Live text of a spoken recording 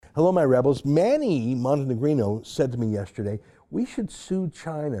Hello, my rebels. Manny Montenegrino said to me yesterday, we should sue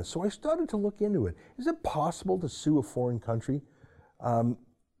China. So I started to look into it. Is it possible to sue a foreign country? And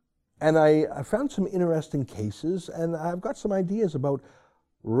I found some interesting cases, and I've got some ideas about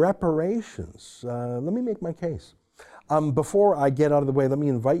reparations. Let me make my case. Before I get out of the way, let me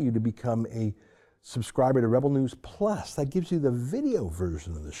invite you to become a subscriber to Rebel News Plus. That gives you the video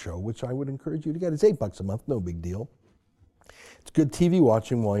version of the show, which I would encourage you to get. It's $8 a month, no big deal. It's good TV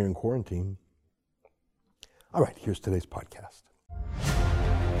watching while you're in quarantine. All right, here's today's podcast.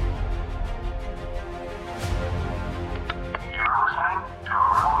 You're listening to a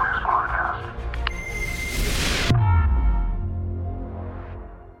Rebel News Podcast.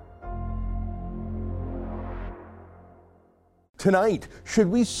 Tonight, should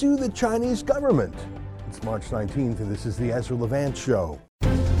we sue the Chinese government? It's March 19th, and this is the Ezra Levant Show.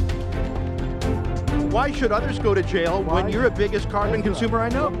 Why should others go to jail when you're the biggest carbon consumer I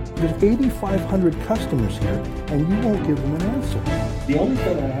know? There's 8,500 customers here, and you won't give them an answer. The only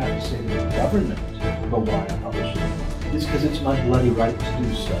thing I have to say to the government about why I publish it is because it's my bloody right to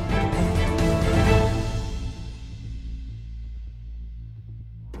do so.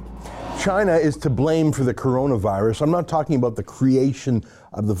 China is to blame for the coronavirus. I'm not talking about the creation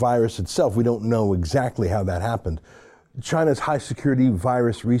of the virus itself. We don't know exactly how that happened. China's high security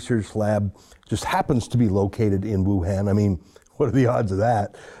virus research lab just happens to be located in Wuhan. I mean, what are the odds of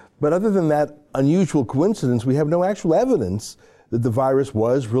that? But other than that unusual coincidence, we have no actual evidence that the virus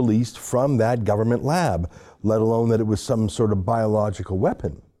was released from that government lab, let alone that it was some sort of biological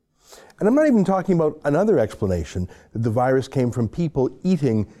weapon. And I'm not even talking about another explanation, that the virus came from people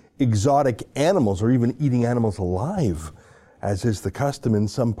eating exotic animals or even eating animals alive, as is the custom in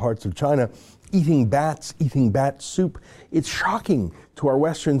some parts of China, eating bats, eating bat soup. It's shocking to our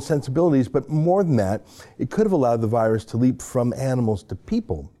Western sensibilities, but more than that, it could have allowed the virus to leap from animals to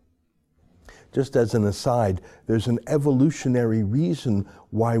people. Just as an aside, there's an evolutionary reason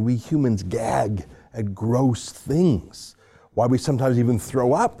why we humans gag at gross things, why we sometimes even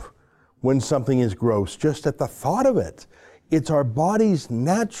throw up when something is gross, just at the thought of it. It's our body's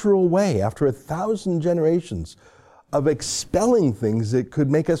natural way, after 1,000 generations, of expelling things that could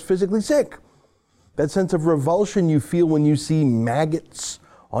make us physically sick. That sense of revulsion you feel when you see maggots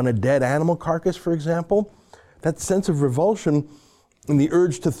on a dead animal carcass, for example, that sense of revulsion and the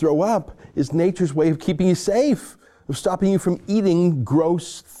urge to throw up is nature's way of keeping you safe, of stopping you from eating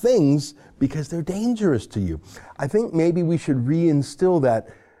gross things because they're dangerous to you. I think maybe we should reinstill that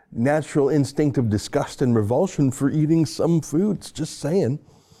natural instinct of disgust and revulsion for eating some foods, just saying.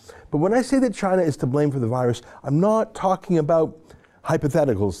 But when I say that China is to blame for the virus, I'm not talking about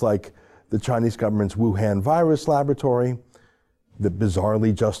hypotheticals like the Chinese government's Wuhan virus laboratory, that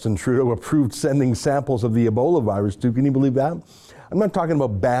bizarrely Justin Trudeau approved sending samples of the Ebola virus to. Can you believe that? I'm not talking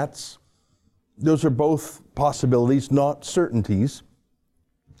about bats. Those are both possibilities, not certainties.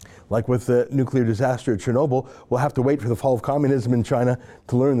 Like with the nuclear disaster at Chernobyl, we'll have to wait for the fall of communism in China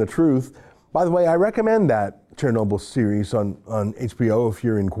to learn the truth. By the way, I recommend that Chernobyl series on HBO if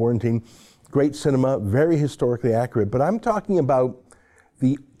you're in quarantine. Great cinema, very historically accurate. But I'm talking about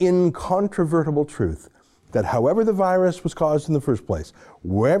the incontrovertible truth that however the virus was caused in the first place,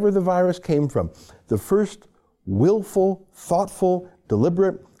 wherever the virus came from, the first willful, thoughtful,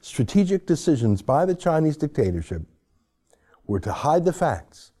 deliberate, strategic decisions by the Chinese dictatorship were to hide the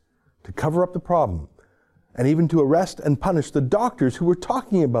facts, to cover up the problem, and even to arrest and punish the doctors who were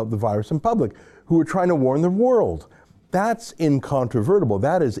talking about the virus in public, who were trying to warn the world. That's incontrovertible.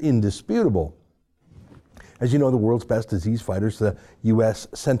 That is indisputable. As you know, the world's best disease fighters, the U.S.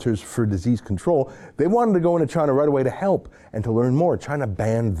 Centers for Disease Control, they wanted to go into China right away to help and to learn more. China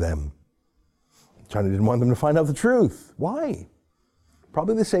banned them. China didn't want them to find out the truth. Why?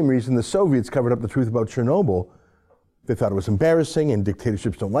 Probably the same reason the Soviets covered up the truth about Chernobyl. They thought it was embarrassing, and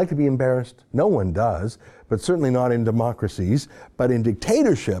dictatorships don't like to be embarrassed. No one does, but certainly not in democracies. But in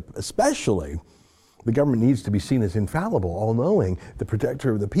dictatorship, especially, the government needs to be seen as infallible, all-knowing, the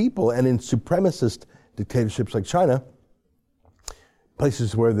protector of the people. And in supremacist dictatorships like China,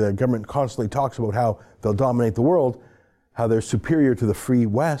 places where the government constantly talks about how they'll dominate the world, how they're superior to the free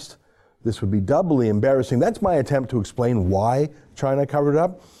West, this would be doubly embarrassing. That's my attempt to explain why China covered it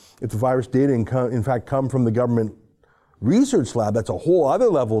up. If the virus did, in fact, come from the government research lab, that's a whole other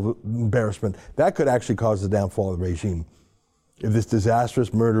level of embarrassment. That could actually cause the downfall of the regime. If this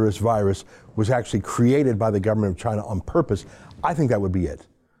disastrous, murderous virus was actually created by the government of China on purpose, I think that would be it.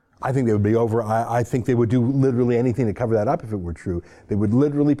 I think they would be over. I think they would do literally anything to cover that up if it were true. They would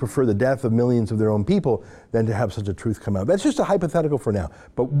literally prefer the death of millions of their own people than to have such a truth come out. That's just a hypothetical for now.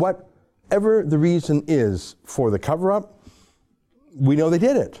 But whatever the reason is for the cover-up, We know they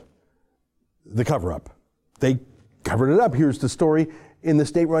did it. The cover-up. They covered it up. Here's the story in the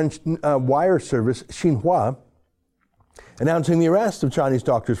state-run wire service, Xinhua, announcing the arrest of Chinese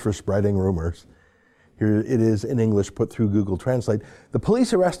doctors for spreading rumors. Here it is in English, put through Google Translate. The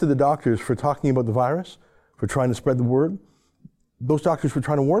police arrested the doctors for talking about the virus, for trying to spread the word. Those doctors were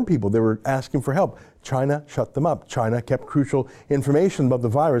trying to warn people. They were asking for help. China shut them up. China kept crucial information about the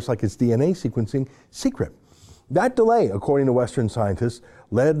virus, like its DNA sequencing, secret. That delay, according to Western scientists,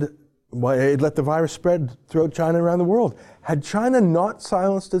 let the virus spread throughout China and around the world. Had China not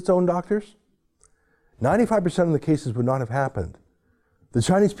silenced its own doctors, 95% of the cases would not have happened. The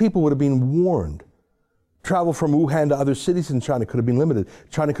Chinese people would have been warned. Travel from Wuhan to other cities in China could have been limited.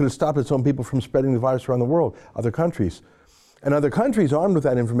 China could have stopped its own people from spreading the virus around the world, other countries. And other countries, armed with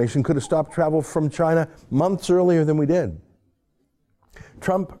that information, could have stopped travel from China months earlier than we did.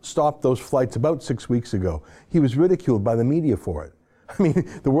 Trump stopped those flights about 6 weeks ago. He was ridiculed by the media for it. I mean,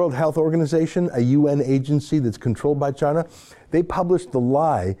 the World Health Organization, a UN agency that's controlled by China, they published the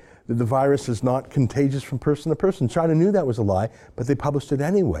lie that the virus is not contagious from person to person. China knew that was a lie, but they published it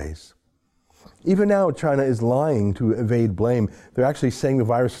anyways. Even now, China is lying to evade blame. They're actually saying the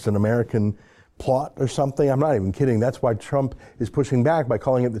virus is an American plot or something. I'm not even kidding. That's why Trump is pushing back by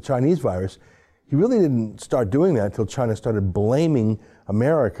calling it the Chinese virus. He really didn't start doing that until China started blaming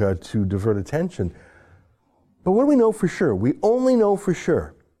America to divert attention. But what do we know for sure? We only know for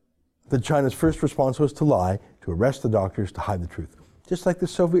sure that China's first response was to lie, to arrest the doctors, to hide the truth. Just like the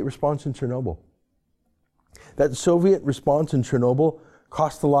Soviet response in Chernobyl. That Soviet response in Chernobyl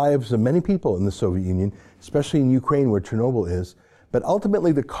cost the lives of many people in the Soviet Union, especially in Ukraine where Chernobyl is. But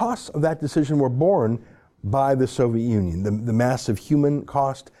ultimately the costs of that decision were borne by the Soviet Union. The massive human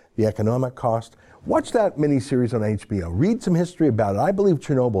cost, the economic cost. Watch that miniseries on HBO. Read some history about it. I believe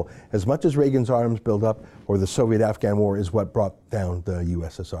Chernobyl, as much as Reagan's arms buildup or the Soviet-Afghan war, is what brought down the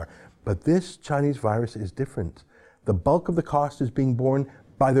USSR. But this Chinese virus is different. The bulk of the cost is being borne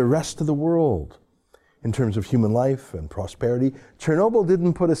by the rest of the world in terms of human life and prosperity. Chernobyl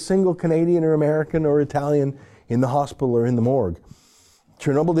didn't put a single Canadian or American or Italian in the hospital or in the morgue.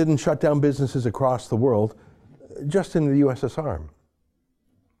 Chernobyl didn't shut down businesses across the world, just in the USSR.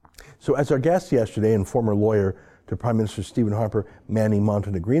 So as our guest yesterday and former lawyer to Prime Minister Stephen Harper, Manny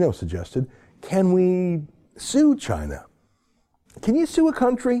Montenegrino, suggested, can we sue China? Can you sue a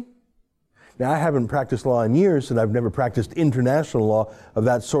country? Now, I haven't practiced law in years, and I've never practiced international law of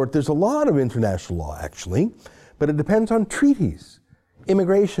that sort. There's a lot of international law, actually, but it depends on treaties.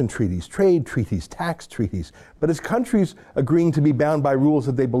 Immigration treaties, trade treaties, tax treaties, but it's countries agreeing to be bound by rules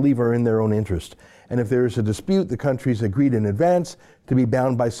that they believe are in their own interest. And if there is a dispute, the countries agreed in advance to be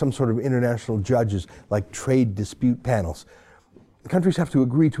bound by some sort of international judges, like trade dispute panels. The countries have to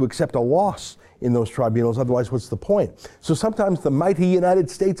agree to accept a loss in those tribunals, otherwise what's the point? So sometimes the mighty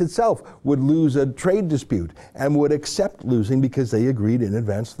United States itself would lose a trade dispute and would accept losing because they agreed in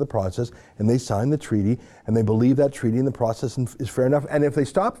advance to the process and they signed the treaty and they believe that treaty and the process is fair enough. And if they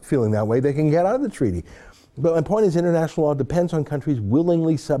stop feeling that way, they can get out of the treaty. But my point is, international law depends on countries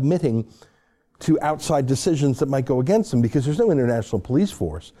willingly submitting to outside decisions that might go against them, because there's no international police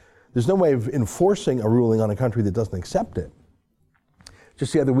force. There's no way of enforcing a ruling on a country that doesn't accept it.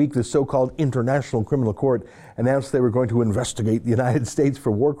 Just the other week, the so-called International Criminal Court announced they were going to investigate the United States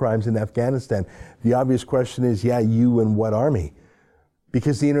for war crimes in Afghanistan. The obvious question is, yeah, you and what army?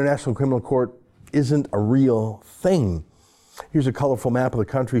 Because the International Criminal Court isn't a real thing. Here's a colorful map of the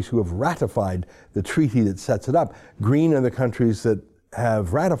countries who have ratified the treaty that sets it up. Green are the countries that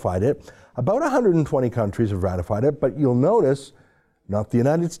have ratified it. About 120 countries have ratified it, but you'll notice not the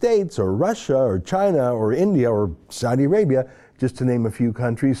United States or Russia or China or India or Saudi Arabia, just to name a few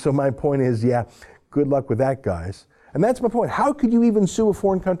countries. So my point is, yeah, good luck with that, guys. And that's my point. How could you even sue a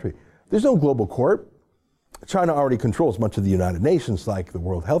foreign country? There's no global court. China already controls much of the United Nations, like the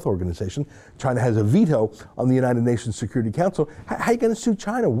World Health Organization. China has a veto on the United Nations Security Council. How are you going to sue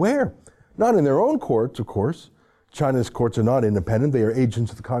China? Where? Not in their own courts, of course. China's courts are not independent. They are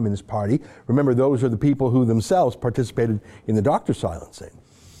agents of the Communist Party. Remember, those are the people who themselves participated in the doctor silencing.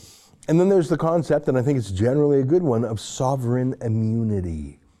 And then there's the concept, and I think it's generally a good one, of sovereign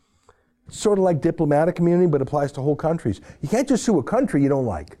immunity. It's sort of like diplomatic immunity, but applies to whole countries. You can't just sue a country you don't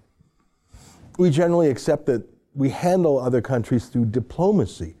like. We generally accept that we handle other countries through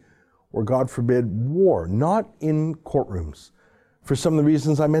diplomacy, or God forbid, war, not in courtrooms. For some of the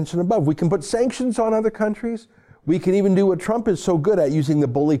reasons I mentioned above. We can put sanctions on other countries. We can even do what Trump is so good at, using the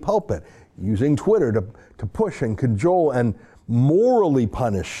bully pulpit, using Twitter to push and cajole and morally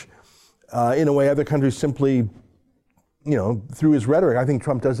punish in a way other countries simply, through his rhetoric. I think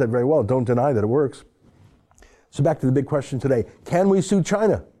Trump does that very well. Don't deny that it works. So back to the big question today, can we sue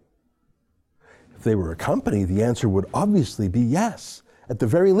China? If they were a company, the answer would obviously be yes. At the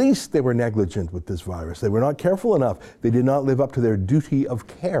very least, they were negligent with this virus. They were not careful enough. They did not live up to their duty of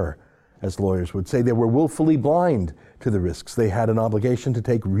care, as lawyers would say. They were willfully blind to the risks. They had an obligation to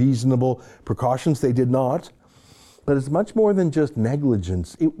take reasonable precautions. They did not. But it's much more than just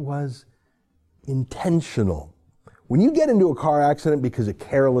negligence. It was intentional. When you get into a car accident because of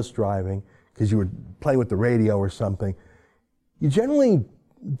careless driving, because you were playing with the radio or something, you generally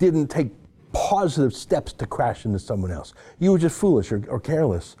didn't take positive steps to crash into someone else. You were just foolish or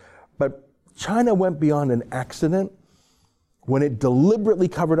careless. But China went beyond an accident when it deliberately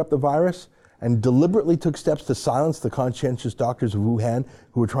covered up the virus and deliberately took steps to silence the conscientious doctors of Wuhan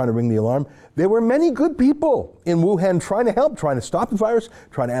who were trying to ring the alarm. There were many good people in Wuhan trying to help, trying to stop the virus,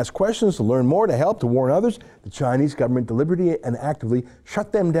 trying to ask questions, to learn more, to help, to warn others. The Chinese government deliberately and actively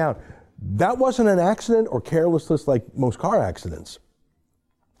shut them down. That wasn't an accident or carelessness like most car accidents.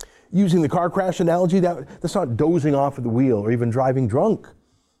 Using the car crash analogy, that's not dozing off at the wheel or even driving drunk.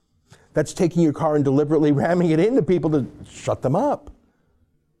 That's taking your car and deliberately ramming it into people to shut them up.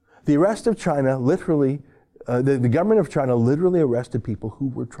 The arrest of China literally, the government of China literally arrested people who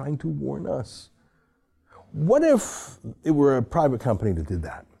were trying to warn us. What if it were a private company that did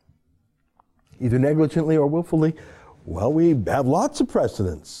that? Either negligently or willfully? Well, we have lots of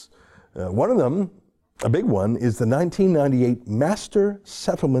precedents. One of them, a big one, is the 1998 Master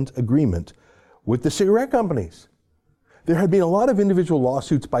Settlement Agreement with the cigarette companies. There had been a lot of individual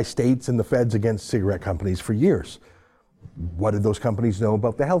lawsuits by states and the feds against cigarette companies for years. What did those companies know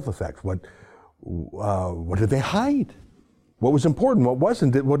about the health effects? What did they hide? What was important? What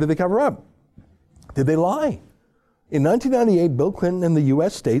wasn't? What did they cover up? Did they lie? In 1998, Bill Clinton and the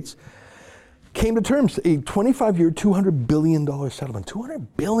U.S. states came to terms, a 25-year, $200 billion settlement. $200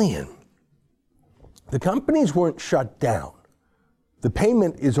 billion. The companies weren't shut down. The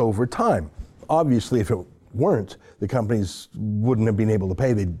payment is over time. Obviously, if it weren't, the companies wouldn't have been able to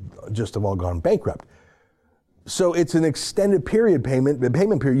pay. They'd just have all gone bankrupt. So it's an extended period payment. The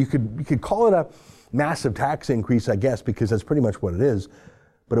payment period, you could call it a massive tax increase, I guess, because that's pretty much what it is.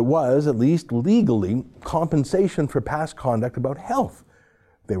 But it was, at least legally, compensation for past conduct about health.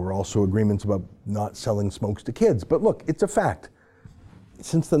 There were also agreements about not selling smokes to kids. But look, it's a fact.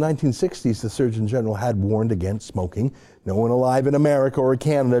 Since the 1960s, the Surgeon General had warned against smoking. No one alive in America or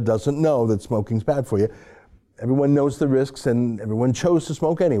Canada doesn't know that smoking's bad for you. Everyone knows the risks and everyone chose to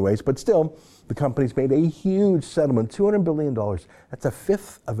smoke anyways, but still, the companies made a huge settlement, $200 billion. That's a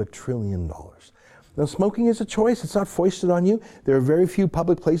fifth of $1 trillion. Now, smoking is a choice. It's not foisted on you. There are very few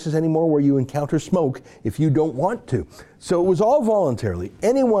public places anymore where you encounter smoke if you don't want to. So it was all voluntarily.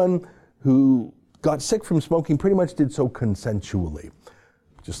 Anyone who got sick from smoking pretty much did so consensually.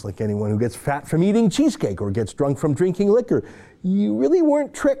 Just like anyone who gets fat from eating cheesecake or gets drunk from drinking liquor. You really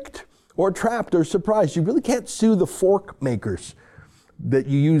weren't tricked or trapped or surprised. You really can't sue the fork makers that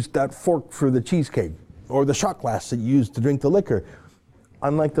you used that fork for the cheesecake or the shot glass that you used to drink the liquor.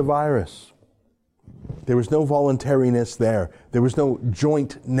 Unlike the virus, there was no voluntariness there. There was no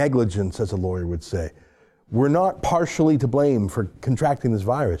joint negligence, as a lawyer would say. We're not partially to blame for contracting this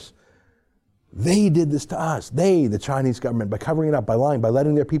virus. They did this to us. They, the Chinese government, by covering it up, by lying, by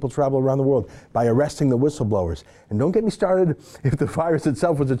letting their people travel around the world, by arresting the whistleblowers. And don't get me started if the virus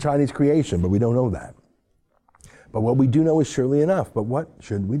itself was a Chinese creation, but we don't know that. But what we do know is surely enough. But what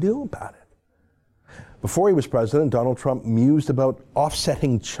should we do about it? Before he was president, Donald Trump mused about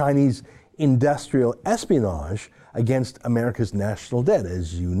offsetting Chinese industrial espionage against America's national debt.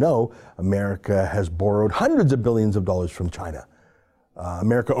 As you know, America has borrowed hundreds of billions of dollars from China.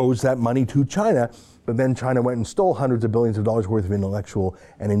 America owes that money to China, but then China went and stole hundreds of billions of dollars worth of intellectual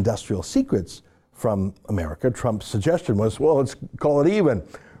and industrial secrets from America. Trump's suggestion was, well, let's call it even.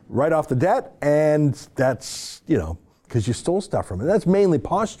 Write off the debt, and that's, because you stole stuff from it. That's mainly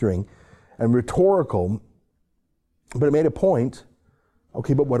posturing and rhetorical, but it made a point.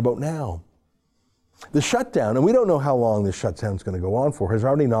 Okay, but what about now? The shutdown, and we don't know how long this shutdown is going to go on for, has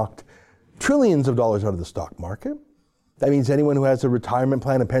already knocked trillions of dollars out of the stock market. That means anyone who has a retirement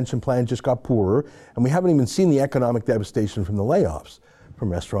plan, a pension plan, just got poorer. And we haven't even seen the economic devastation from the layoffs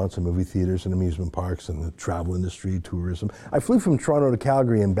from restaurants and movie theaters and amusement parks and the travel industry, tourism. I flew from Toronto to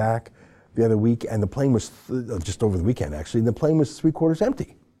Calgary and back the other week, and the plane was, just over the weekend actually, and the plane was 3/4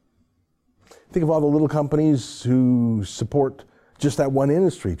 empty. Think of all the little companies who support just that one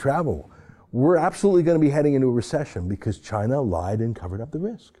industry, travel. We're absolutely going to be heading into a recession because China lied and covered up the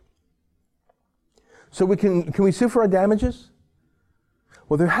risk. So can we sue for our damages?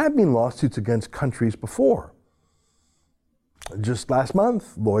 Well, there have been lawsuits against countries before. Just last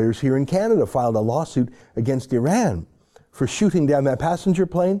month, lawyers here in Canada filed a lawsuit against Iran for shooting down that passenger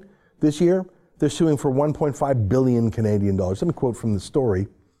plane this year. They're suing for 1.5 billion Canadian dollars. Let me quote from the story.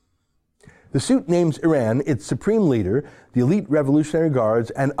 The suit names Iran, its supreme leader, the elite Revolutionary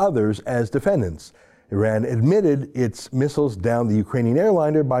Guards, and others as defendants. Iran admitted its missiles downed the Ukrainian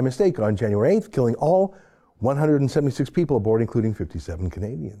airliner by mistake on January 8th, killing all 176 people aboard, including 57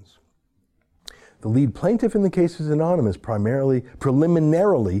 Canadians. The lead plaintiff in the case is anonymous,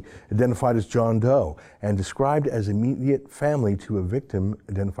 preliminarily identified as John Doe, and described as immediate family to a victim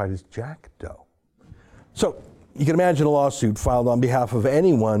identified as Jack Doe. So you can imagine a lawsuit filed on behalf of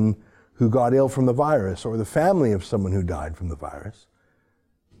anyone who got ill from the virus or the family of someone who died from the virus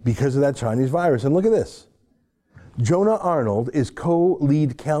because of that Chinese virus. And look at this. Jonah Arnold is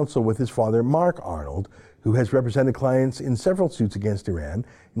co-lead counsel with his father, Mark Arnold, who has represented clients in several suits against Iran,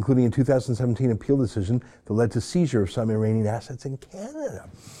 including a 2017 appeal decision that led to seizure of some Iranian assets in Canada.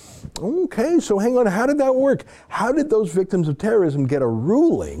 Okay, so hang on, how did that work? How did those victims of terrorism get a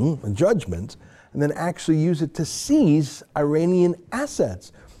ruling, a judgment, and then actually use it to seize Iranian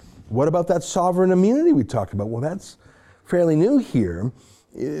assets? What about that sovereign immunity we talked about? Well, that's fairly new here.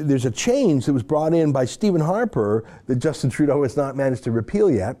 There's a change that was brought in by Stephen Harper that Justin Trudeau has not managed to repeal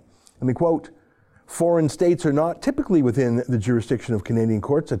yet. Let me quote, "Foreign states are not typically within the jurisdiction of Canadian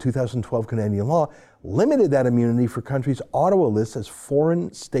courts. A 2012 Canadian law limited that immunity for countries Ottawa lists as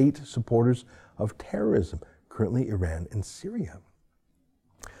foreign state supporters of terrorism, currently Iran and Syria."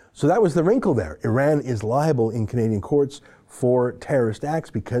 So that was the wrinkle there. Iran is liable in Canadian courts for terrorist acts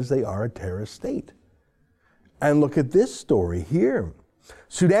because they are a terrorist state. And look at this story here.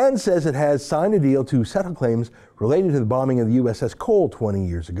 Sudan says it has signed a deal to settle claims related to the bombing of the USS Cole 20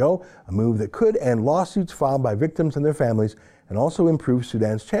 years ago, a move that could end lawsuits filed by victims and their families and also improve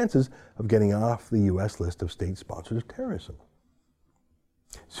Sudan's chances of getting off the U.S. list of state sponsors of terrorism.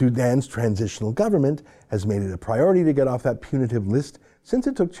 Sudan's transitional government has made it a priority to get off that punitive list since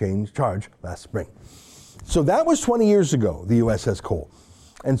it took charge last spring. So that was 20 years ago, the USS Cole.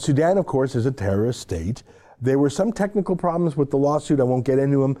 And Sudan, of course, is a terrorist state. There were some technical problems with the lawsuit. I won't get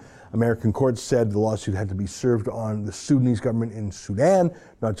into them. American courts said the lawsuit had to be served on the Sudanese government in Sudan,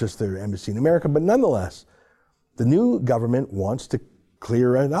 not just their embassy in America. But nonetheless, the new government wants to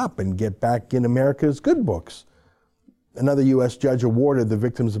clear it up and get back in America's good books. Another U.S. judge awarded the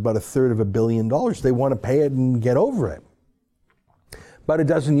victims about $1/3 billion. They want to pay it and get over it. About a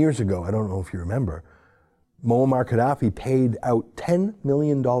dozen years ago, I don't know if you remember, Muammar Gaddafi paid out $10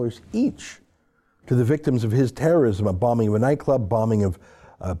 million each to the victims of his terrorism, a bombing of a nightclub, bombing of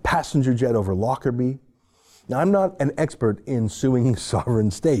a passenger jet over Lockerbie. Now, I'm not an expert in suing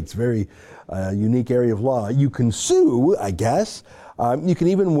sovereign states, very unique area of law. You can sue, I guess. You can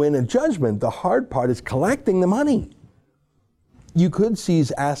even win a judgment. The hard part is collecting the money. You could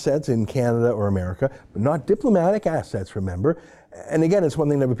seize assets in Canada or America, but not diplomatic assets, remember. And again, it's one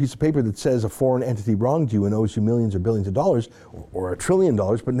thing to have a piece of paper that says a foreign entity wronged you and owes you millions or billions of dollars, or $1 trillion,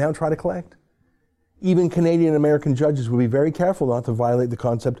 but now try to collect. Even Canadian and American judges will be very careful not to violate the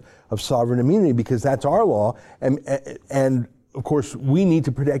concept of sovereign immunity because that's our law. And of course, we need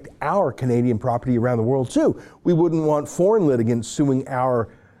to protect our Canadian property around the world too. We wouldn't want foreign litigants suing our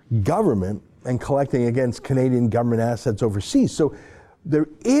government and collecting against Canadian government assets overseas. So there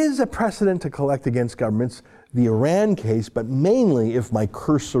is a precedent to collect against governments, the Iran case, but mainly, if my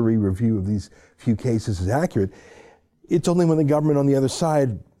cursory review of these few cases is accurate, it's only when the government on the other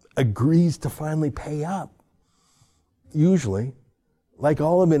side agrees to finally pay up. Usually, like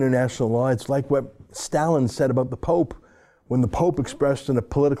all of international law, it's like what Stalin said about the Pope. When the Pope expressed a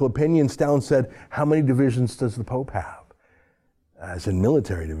political opinion, Stalin said, "How many divisions does the Pope have?" As in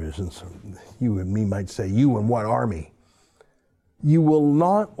military divisions. You and me might say, "You and what army?" You will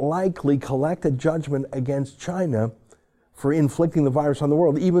not likely collect a judgment against China for inflicting the virus on the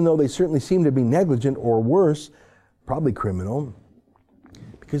world, even though they certainly seem to be negligent or worse, probably criminal,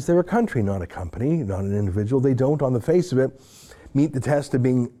 because they're a country, not a company, not an individual. They don't, on the face of it, meet the test of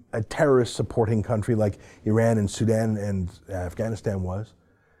being a terrorist-supporting country like Iran and Sudan and Afghanistan was.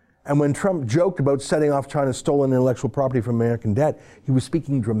 And when Trump joked about setting off China's stolen intellectual property from American debt, he was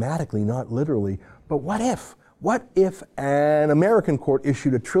speaking dramatically, not literally. But what if? What if an American court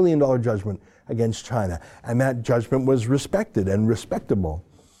issued a $1 trillion judgment against China, and that judgment was respected and respectable,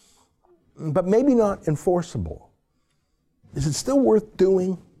 but maybe not enforceable? Is it still worth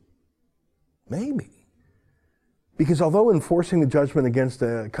doing? Maybe. Because although enforcing the judgment against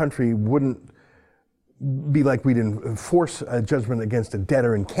a country wouldn't be like we'd enforce a judgment against a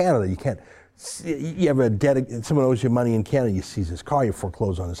debtor in Canada, you can't. You have a debt, someone owes you money in Canada, you seize his car, you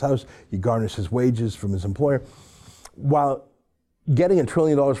foreclose on his house, you garnish his wages from his employer. While getting $1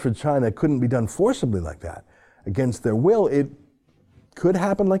 trillion for China couldn't be done forcibly like that, against their will. It could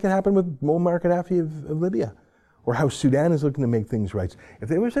happen like it happened with Muammar Gaddafi of Libya, or how Sudan is looking to make things right. If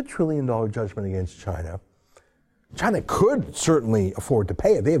there was $1 trillion judgment against China, China could certainly afford to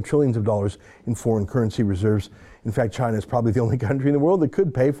pay it. They have trillions of dollars in foreign currency reserves. In fact, China is probably the only country in the world that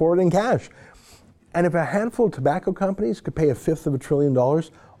could pay for it in cash. And if a handful of tobacco companies could pay $1/5 of $1 trillion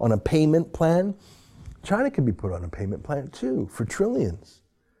on a payment plan, China could be put on a payment plan too for trillions.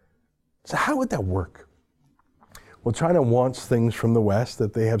 So how would that work? Well, China wants things from the West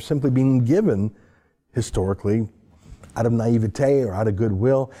that they have simply been given historically out of naivete or out of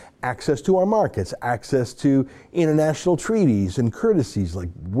goodwill: access to our markets, access to international treaties and courtesies like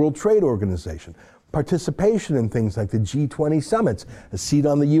World Trade Organization, participation in things like the G20 summits, a seat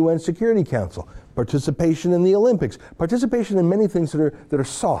on the UN Security Council, participation in the Olympics, participation in many things that are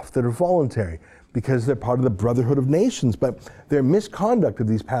soft, that are voluntary, because they're part of the Brotherhood of Nations. But their misconduct of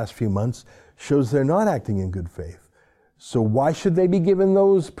these past few months shows they're not acting in good faith. So why should they be given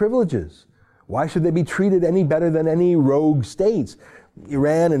those privileges? Why should they be treated any better than any rogue states?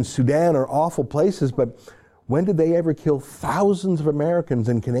 Iran and Sudan are awful places, but when did they ever kill thousands of Americans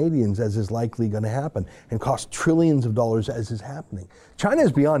and Canadians, as is likely going to happen, and cost trillions of dollars, as is happening? China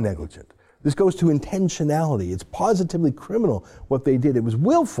is beyond negligent. This goes to intentionality. It's positively criminal what they did. It was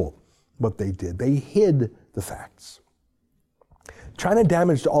willful what they did. They hid the facts. China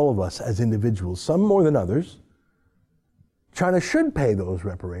damaged all of us as individuals, some more than others. China should pay those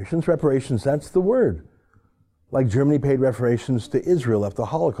reparations. Reparations, that's the word. Like Germany paid reparations to Israel after the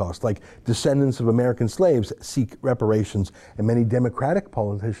Holocaust, like descendants of American slaves seek reparations, and many Democratic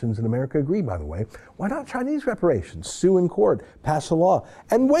politicians in America agree, by the way. Why not Chinese reparations? Sue in court, pass a law,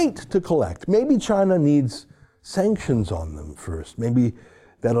 and wait to collect. Maybe China needs sanctions on them first. Maybe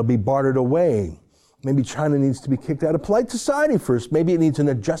that'll be bartered away. Maybe China needs to be kicked out of polite society first. Maybe it needs an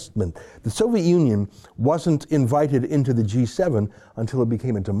adjustment. The Soviet Union wasn't invited into the G7 until it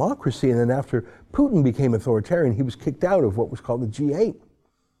became a democracy, and then after Putin became authoritarian, he was kicked out of what was called the G8.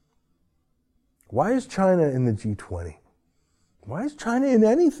 Why is China in the G20? Why is China in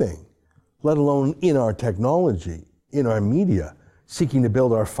anything, let alone in our technology, in our media, seeking to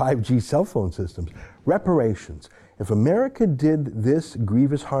build our 5G cell phone systems? Reparations. If America did this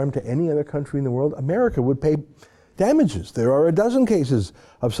grievous harm to any other country in the world, America would pay damages. There are a dozen cases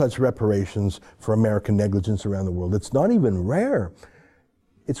of such reparations for American negligence around the world. It's not even rare.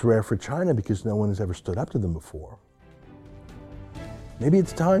 It's rare for China because no one has ever stood up to them before. Maybe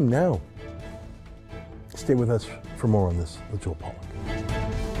it's time now. Stay with us for more on this with Joel Pollak.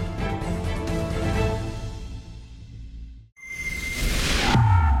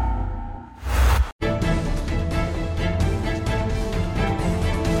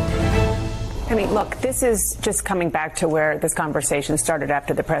 I mean, look, this is just coming back to where this conversation started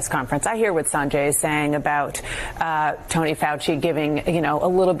after the press conference. I hear what Sanjay is saying about Tony Fauci giving, a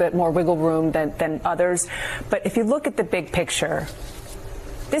little bit more wiggle room than others. But if you look at the big picture,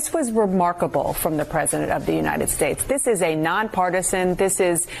 this was remarkable from the President of the United States. This is a nonpartisan. This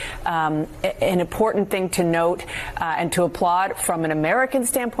is an important thing to note and to applaud from an American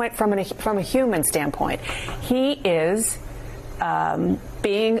standpoint, from a human standpoint. He is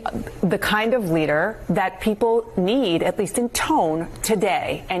being the kind of leader that people need, at least in tone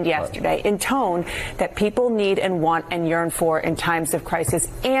today and yesterday, in tone that people need and want and yearn for in times of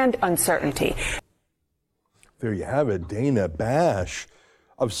crisis and uncertainty. There you have it, Dana Bash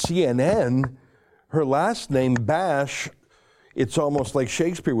of CNN. Her last name, Bash, it's almost like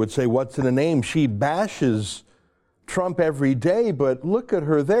Shakespeare would say, what's in a name? She bashes Trump every day, but look at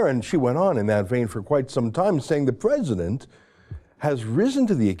her there. And she went on in that vein for quite some time, saying the president has risen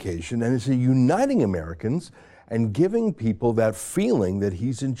to the occasion and is uniting Americans and giving people that feeling that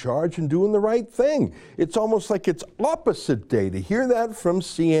he's in charge and doing the right thing. It's almost like it's opposite day to hear that from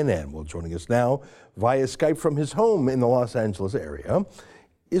CNN. Well, joining us now via Skype from his home in the Los Angeles area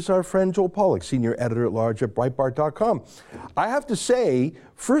is our friend Joel Pollak, senior editor-at-large at Breitbart.com. I have to say,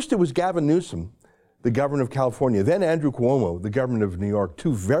 first it was Gavin Newsom, the governor of California, then Andrew Cuomo, the governor of New York,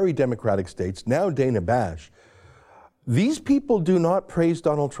 two very Democratic states, now Dana Bash. These people do not praise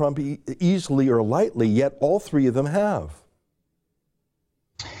Donald Trump easily or lightly, yet all three of them have.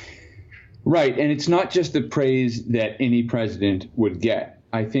 Right, and it's not just the praise that any president would get.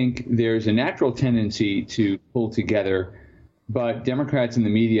 I think there's a natural tendency to pull together, but Democrats in the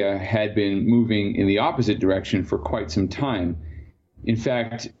media had been moving in the opposite direction for quite some time. In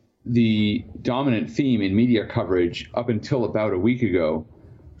fact, the dominant theme in media coverage up until about a week ago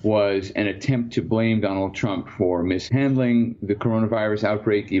was an attempt to blame Donald Trump for mishandling the coronavirus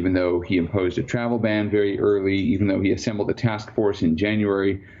outbreak, even though he imposed a travel ban very early, even though he assembled a task force in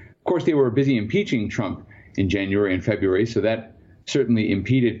January. Of course, they were busy impeaching Trump in January and February, so that certainly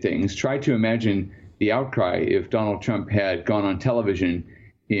impeded things. Try to imagine the outcry if Donald Trump had gone on television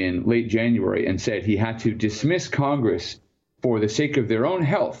in late January and said he had to dismiss Congress for the sake of their own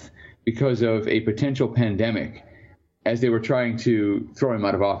health because of a potential pandemic, as they were trying to throw him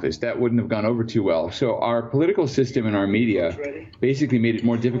out of office. That wouldn't have gone over too well. So our political system and our media basically made it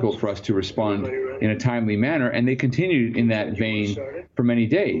more difficult for us to respond in a timely manner, and they continued in that vein for many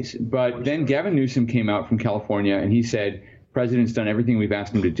days. But then Gavin Newsom came out from California, and he said, President's done everything we've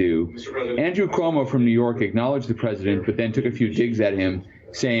asked him to do. Andrew Cuomo from New York acknowledged the president, but then took a few digs at him,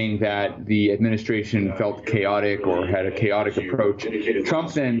 saying that the administration felt chaotic or had a chaotic approach.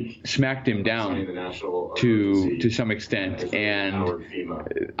 Trump then smacked him down to some extent, and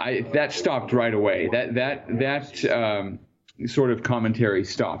that stopped right away. That sort of commentary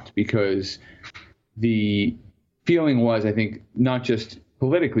stopped, because the feeling was, I think, not just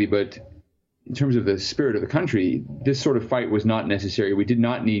politically, but in terms of the spirit of the country, this sort of fight was not necessary. We did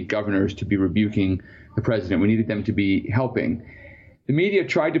not need governors to be rebuking the president. We needed them to be helping. The media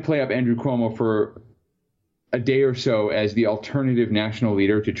tried to play up Andrew Cuomo for a day or so as the alternative national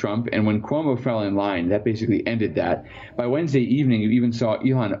leader to Trump. And when Cuomo fell in line, that basically ended that. By Wednesday evening, you even saw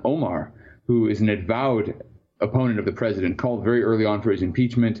Ilhan Omar, who is an avowed opponent of the president, called very early on for his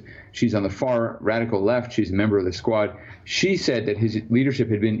impeachment. She's on the far radical left. She's a member of the squad. She said that his leadership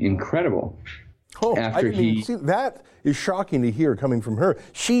had been incredible. See, that is shocking to hear coming from her.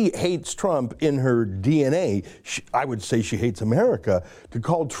 She hates Trump in her DNA. I would say she hates America. To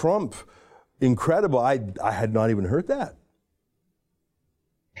call Trump incredible, I had not even heard that.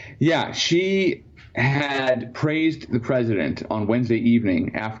 Yeah, she had praised the president on Wednesday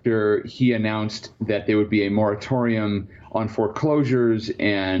evening after he announced that there would be a moratorium on foreclosures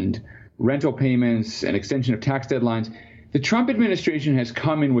and rental payments and extension of tax deadlines. The Trump administration has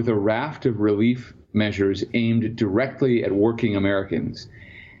come in with a raft of relief measures aimed directly at working Americans.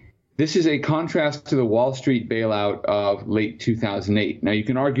 This is a contrast to the Wall Street bailout of late 2008. Now, you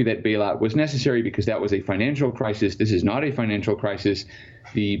can argue that bailout was necessary because that was a financial crisis. This is not a financial crisis.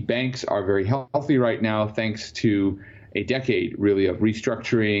 The banks are very healthy right now, thanks to a decade, really, of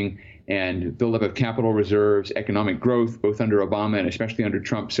restructuring and buildup of capital reserves, economic growth, both under Obama and especially under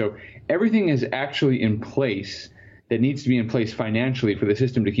Trump. So everything is actually in place that needs to be in place financially for the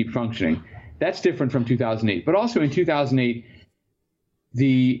system to keep functioning. That's different from 2008. But also in 2008,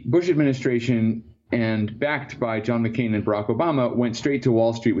 the Bush administration, and backed by John McCain and Barack Obama, went straight to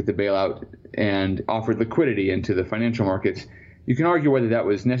Wall Street with the bailout and offered liquidity into the financial markets. You can argue whether that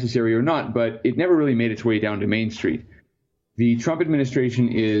was necessary or not, but it never really made its way down to Main Street. The Trump administration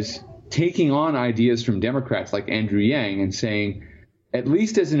is taking on ideas from Democrats like Andrew Yang and saying, at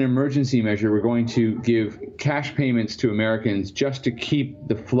least as an emergency measure, we're going to give cash payments to Americans just to keep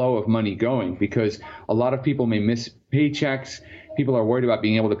the flow of money going, because a lot of people may miss paychecks. People are worried about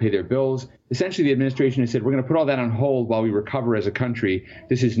being able to pay their bills. Essentially, the administration has said, we're going to put all that on hold while we recover as a country.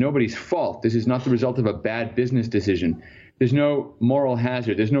 This is nobody's fault. This is not the result of a bad business decision. There's no moral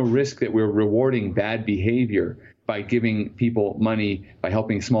hazard. There's no risk that we're rewarding bad behavior by giving people money, by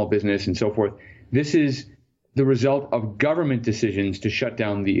helping small business and so forth. This is the result of government decisions to shut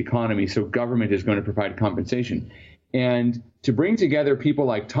down the economy. So government is going to provide compensation. And to bring together people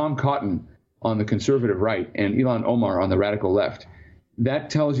like Tom Cotton on the conservative right and Ilhan Omar on the radical left, that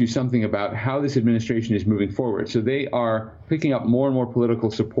tells you something about how this administration is moving forward. So they are picking up more and more political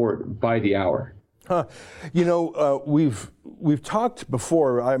support by the hour. You know, we've talked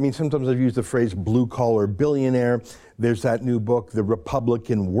before. I mean, sometimes I've used the phrase blue-collar billionaire. There's that new book, The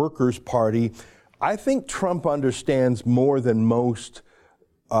Republican Workers' Party. I think Trump understands more than most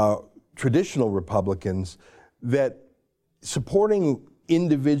traditional Republicans that supporting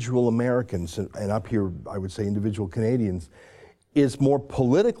individual Americans, and up here I would say individual Canadians, is more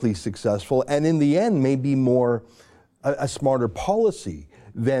politically successful and in the end may be more a smarter policy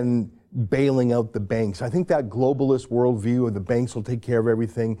than bailing out the banks. I think that globalist worldview of the banks will take care of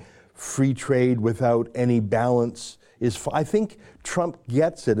everything, free trade without any balance, I think Trump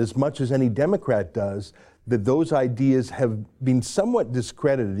gets it as much as any Democrat does, that those ideas have been somewhat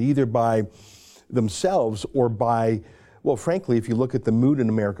discredited either by themselves or by, well, frankly, if you look at the mood in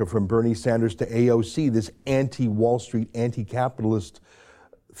America from Bernie Sanders to AOC, this anti-Wall Street, anti-capitalist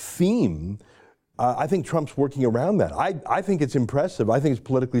theme, I think Trump's working around that. I think it's impressive. I think it's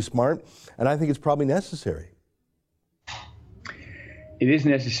politically smart, and I think it's probably necessary. It is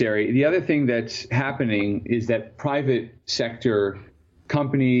necessary. The other thing that's happening is that private sector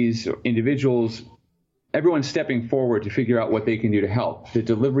companies, individuals, everyone's stepping forward to figure out what they can do to help. The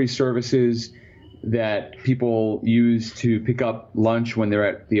delivery services that people use to pick up lunch when they're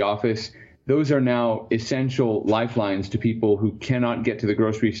at the office, those are now essential lifelines to people who cannot get to the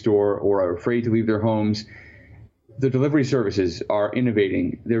grocery store or are afraid to leave their homes. The delivery services are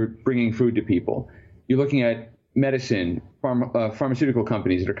innovating. They're bringing food to people. You're looking at medicine, pharmaceutical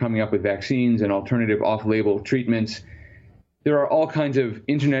companies that are coming up with vaccines and alternative off-label treatments. There are all kinds of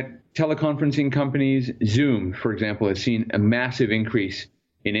internet teleconferencing companies. Zoom, for example, has seen a massive increase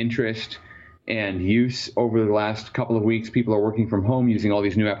in interest and use over the last couple of weeks. People are working from home using all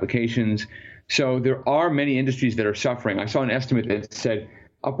these new applications. So there are many industries that are suffering. I saw an estimate that said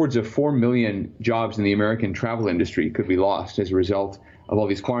upwards of 4 million jobs in the American travel industry could be lost as a result of all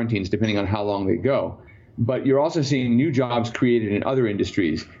these quarantines, depending on how long they go. But you're also seeing new jobs created in other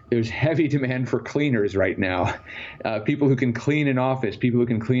industries. There's heavy demand for cleaners right now. People who can clean an office, people who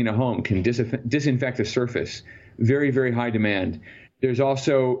can clean a home, can disinfect a surface. Very, very high demand. There's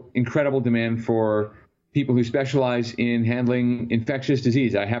also incredible demand for people who specialize in handling infectious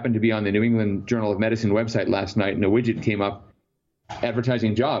disease. I happened to be on the New England Journal of Medicine website last night, and a widget came up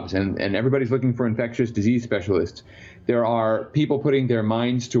advertising jobs, and everybody's looking for infectious disease specialists. There are people putting their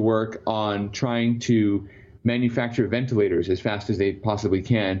minds to work on trying to manufacture ventilators as fast as they possibly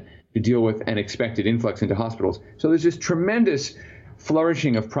can to deal with an expected influx into hospitals. So there's this tremendous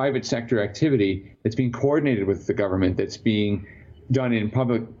flourishing of private sector activity that's being coordinated with the government, that's being done in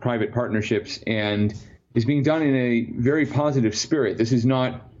public-private partnerships, and is being done in a very positive spirit. This is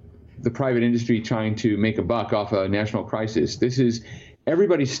not the private industry trying to make a buck off a national crisis. This is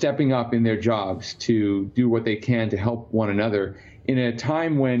everybody stepping up in their jobs to do what they can to help one another in a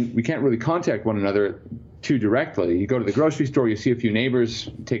time when we can't really contact one another too directly. You go to the grocery store, you see a few neighbors,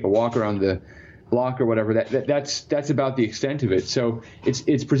 take a walk around the block or whatever. That's about the extent of it. So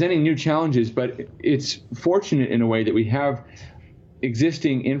it's presenting new challenges, but it's fortunate in a way that we have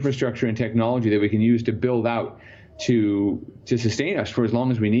existing infrastructure and technology that we can use to build out to sustain us for as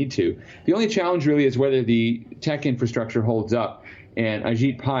long as we need to. The only challenge really is whether the tech infrastructure holds up. And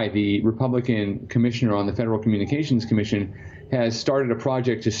Ajit Pai, the Republican commissioner on the Federal Communications Commission, has started a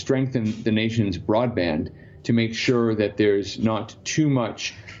project to strengthen the nation's broadband to make sure that there's not too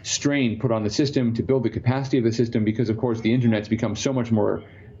much strain put on the system to build the capacity of the system, because, of course, the internet's become so much more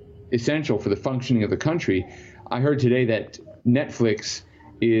essential for the functioning of the country. I heard today that Netflix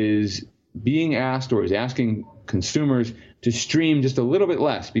is being asked, or is asking consumers, to stream just a little bit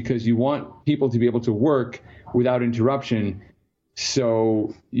less because you want people to be able to work without interruption.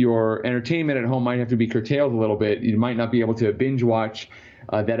 So your entertainment at home might have to be curtailed a little bit. You might not be able to binge watch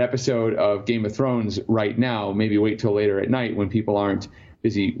that episode of Game of Thrones right now. Maybe wait till later at night when people aren't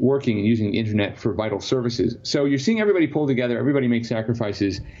busy working and using the internet for vital services. So you're seeing everybody pull together, everybody make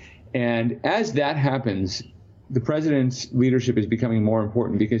sacrifices. And as that happens, the president's leadership is becoming more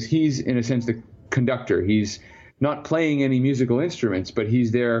important because he's, in a sense, the conductor. He's not playing any musical instruments, but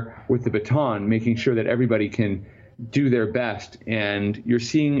he's there with the baton, making sure that everybody can do their best. And you're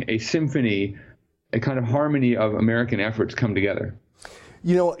seeing a symphony, a kind of harmony of American efforts come together.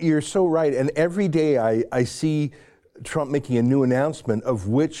 You know, you're so right. And every day I see Trump making a new announcement of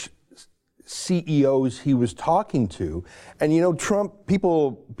which CEOs he was talking to. And, you know, Trump,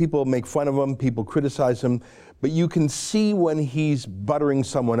 people make fun of him, people criticize him, but you can see when he's buttering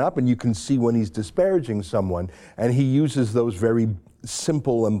someone up and you can see when he's disparaging someone. And he uses those very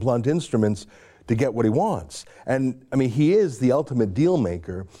simple and blunt instruments to get what he wants. And I mean, he is the ultimate deal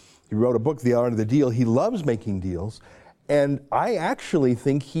maker. He wrote a book, The Art of the Deal. He loves making deals. And I actually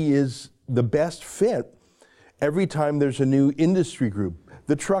think he is the best fit every time there's a new industry group.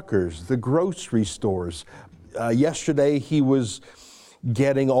 The truckers, the grocery stores. Yesterday, he was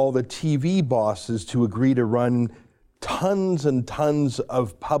getting all the TV bosses to agree to run tons and tons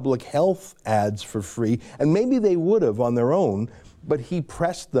of public health ads for free. And maybe they would have on their own, but he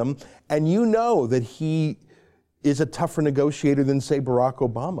pressed them. And you know that he is a tougher negotiator than, say, Barack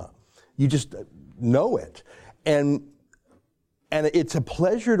Obama. You just know it. And it's a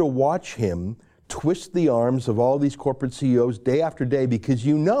pleasure to watch him twist the arms of all these corporate CEOs day after day, because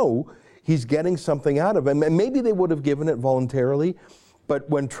you know he's getting something out of them. And maybe they would have given it voluntarily, but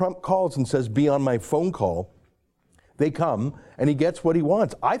when Trump calls and says, be on my phone call, they come and he gets what he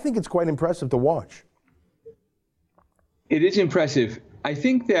wants. I think it's quite impressive to watch. It is impressive. I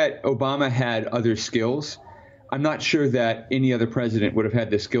think that Obama had other skills. I'm not sure that any other president would have had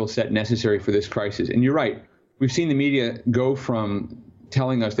the skill set necessary for this crisis. And you're right. We've seen the media go from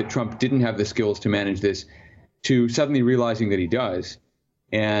telling us that Trump didn't have the skills to manage this to suddenly realizing that he does.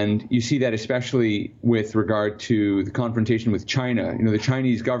 And you see that especially with regard to the confrontation with China. The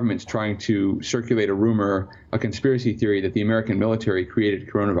Chinese government's trying to circulate a rumor, a conspiracy theory that the American military created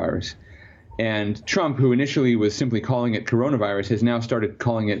coronavirus. And Trump, who initially was simply calling it coronavirus, has now started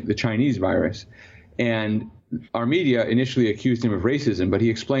calling it the Chinese virus. And our media initially accused him of racism, but he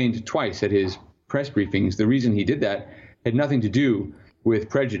explained twice at his press briefings the reason he did that had nothing to do with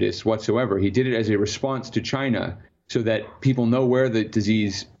prejudice whatsoever. He did it as a response to China so that people know where the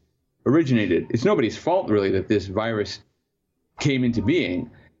disease originated. It's nobody's fault, really, that this virus came into being,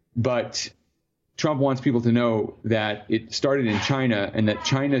 but Trump wants people to know that it started in China and that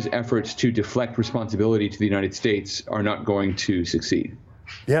China's efforts to deflect responsibility to the United States are not going to succeed.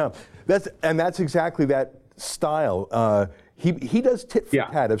 Yeah, that's exactly that style. He does tit for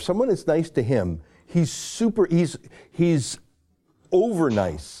tat. If someone is nice to him, he's over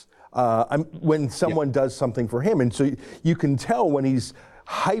nice when someone does something for him. And so you can tell when he's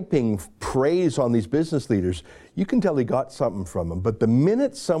hyping praise on these business leaders, you can tell he got something from them. But the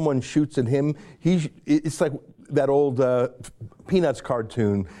minute someone shoots at him, it's like that old Peanuts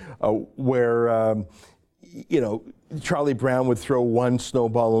cartoon where, Charlie Brown would throw one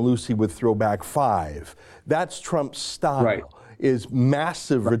snowball and Lucy would throw back 5. That's Trump's style, is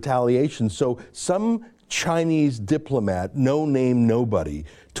massive retaliation. So some Chinese diplomat, no name, nobody,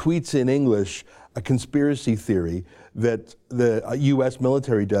 tweets in English a conspiracy theory that the U.S.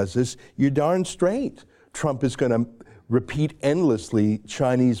 military does this, you're darn straight. Trump is going to repeat endlessly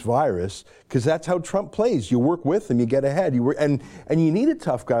Chinese virus, because that's how Trump plays. You work with him, you get ahead. And you need a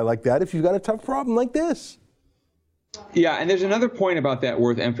tough guy like that if you've got a tough problem like this. Yeah, and there's another point about that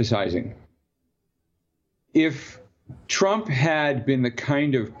worth emphasizing. If Trump had been the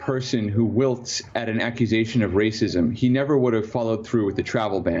kind of person who wilts at an accusation of racism, he never would have followed through with the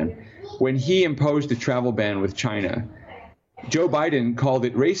travel ban. When he imposed the travel ban with China, Joe Biden called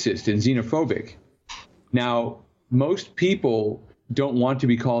it racist and xenophobic. Now, most people don't want to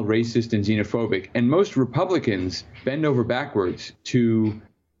be called racist and xenophobic, and most Republicans bend over backwards to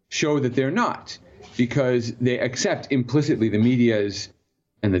show that they're not, because they accept implicitly the media's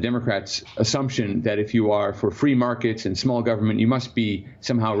and the Democrats' assumption that if you are for free markets and small government, you must be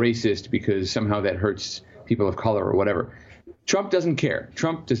somehow racist because somehow that hurts people of color or whatever. Trump doesn't care.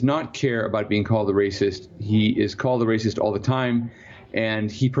 Trump does not care about being called a racist. He is called a racist all the time,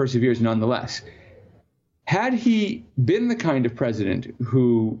 and he perseveres nonetheless. Had he been the kind of president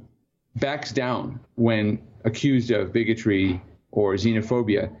who backs down when accused of bigotry or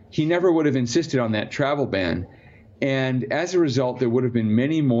xenophobia, he never would have insisted on that travel ban. And as a result, there would have been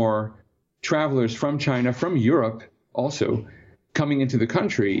many more travelers from China, from Europe also, coming into the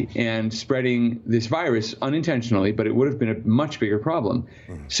country and spreading this virus unintentionally, but it would have been a much bigger problem.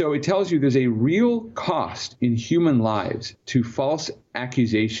 So it tells you there's a real cost in human lives to false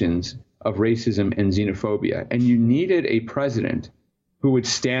accusations of racism and xenophobia. And you needed a president who would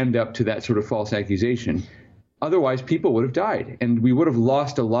stand up to that sort of false accusation. Otherwise, people would have died, and we would have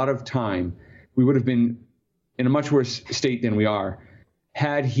lost a lot of time. We would have been in a much worse state than we are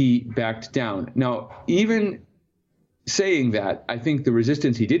had he backed down. Now, even saying that, I think the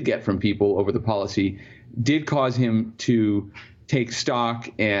resistance he did get from people over the policy did cause him to take stock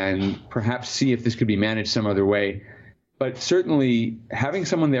and perhaps see if this could be managed some other way. But certainly having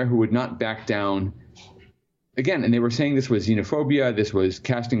someone there who would not back down, again, and they were saying this was xenophobia, this was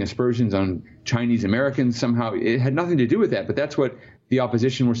casting aspersions on Chinese Americans somehow. It had nothing to do with that, but that's what the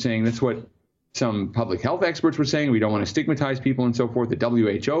opposition were saying. That's what some public health experts were saying. We don't want to stigmatize people and so forth. The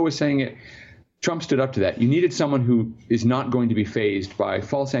WHO was saying it. Trump stood up to that. You needed someone who is not going to be fazed by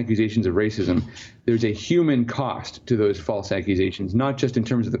false accusations of racism. There's a human cost to those false accusations, not just in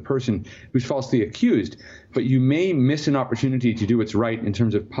terms of the person who's falsely accused, but you may miss an opportunity to do what's right in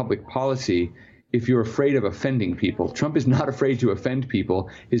terms of public policy if you're afraid of offending people. Trump is not afraid to offend people.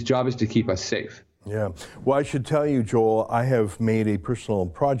 His job is to keep us safe. Yeah. Well, I should tell you, Joel, I have made a personal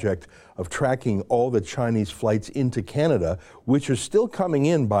project of tracking all the Chinese flights into Canada, which are still coming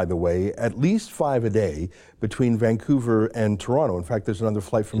in, by the way, at least 5 a day between Vancouver and Toronto. In fact, there's another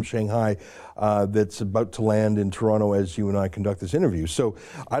flight from Shanghai that's about to land in Toronto as you and I conduct this interview. So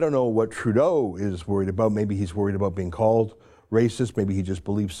I don't know what Trudeau is worried about. Maybe he's worried about being called racist. Maybe he just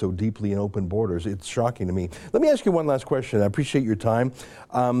believes so deeply in open borders. It's shocking to me. Let me ask you one last question. I appreciate your time.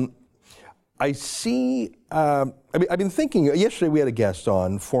 I see, I've been thinking, yesterday we had a guest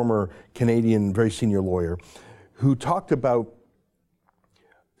on, former Canadian, very senior lawyer, who talked about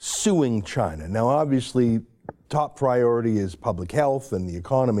suing China. Now, obviously, top priority is public health and the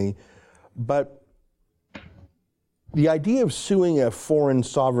economy, but The idea of suing a foreign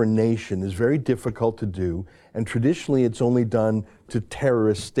sovereign nation is very difficult to do, and traditionally it's only done to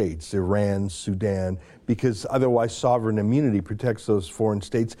terrorist states, Iran, Sudan, because otherwise sovereign immunity protects those foreign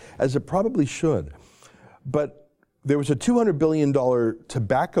states, as it probably should. But there was a $200 billion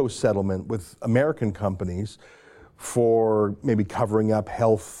tobacco settlement with American companies for maybe covering up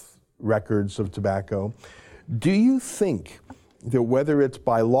health records of tobacco. Do you think that whether it's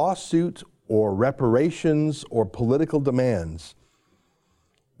by lawsuit or reparations or political demands,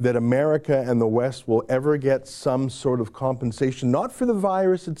 that America and the West will ever get some sort of compensation, not for the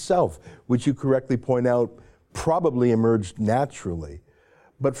virus itself, which you correctly point out probably emerged naturally,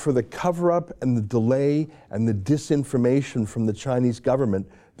 but for the cover-up and the delay and the disinformation from the Chinese government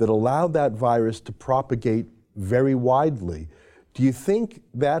that allowed that virus to propagate very widely? Do you think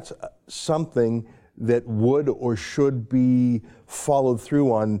that's something that would or should be followed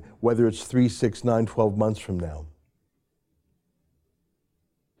through on, whether it's 3, 6, 9, 12 months from now?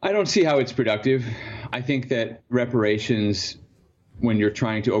 I don't see how it's productive. I think that reparations, when you're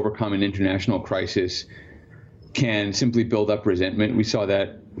trying to overcome an international crisis, can simply build up resentment. We saw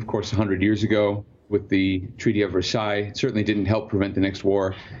that, of course, 100 years ago with the Treaty of Versailles. It certainly didn't help prevent the next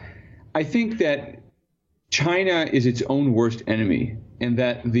war. I think that China is its own worst enemy, and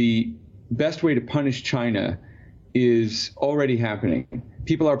that the best way to punish China is already happening.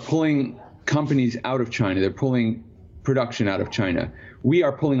 People are pulling companies out of China. They're pulling production out of China. We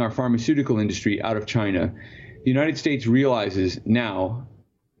are pulling our pharmaceutical industry out of China. The United States realizes now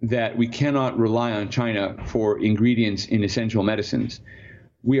that we cannot rely on China for ingredients in essential medicines.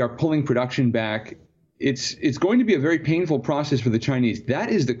 We are pulling production back. It's going to be a very painful process for the Chinese. That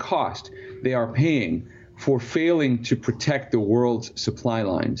is the cost they are paying for failing to protect the world's supply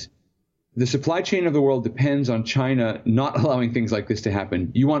lines. The supply chain of the world depends on China not allowing things like this to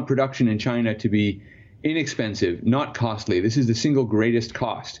happen. You want production in China to be inexpensive, not costly. This is the single greatest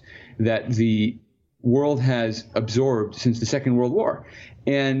cost that the world has absorbed since the Second World War.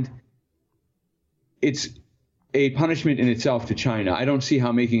 And it's a punishment in itself to China. I don't see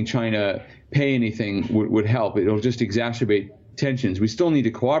how making China pay anything would help. It'll just exacerbate tensions. We still need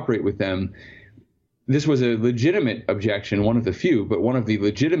to cooperate with them. This was a legitimate objection, one of the few, but one of the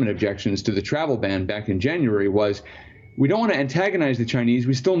legitimate objections to the travel ban back in January was, we don't want to antagonize the Chinese.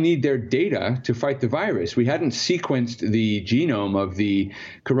 We still need their data to fight the virus. We hadn't sequenced the genome of the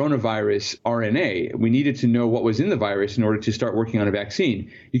coronavirus RNA. We needed to know what was in the virus in order to start working on a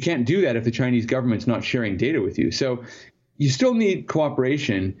vaccine. You can't do that if the Chinese government's not sharing data with you. So you still need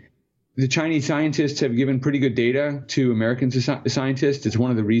cooperation. The Chinese scientists have given pretty good data to American scientists. It's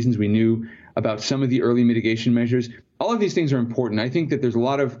one of the reasons we knew about some of the early mitigation measures. All of these things are important. I think that there's a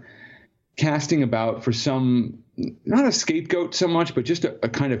lot of casting about for some, not a scapegoat so much, but just a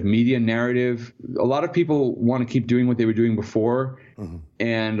kind of media narrative. A lot of people want to keep doing what they were doing before,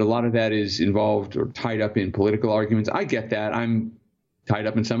 and a lot of that is involved or tied up in political arguments. I get that. I'm tied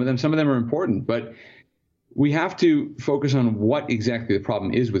up in some of them. Some of them are important, but we have to focus on what exactly the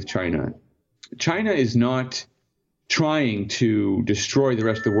problem is with China. China is not trying to destroy the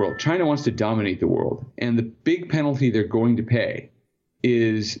rest of the world. China wants to dominate the world, and the big penalty they're going to pay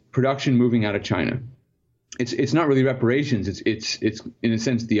is production moving out of China. It's not really reparations. It's in a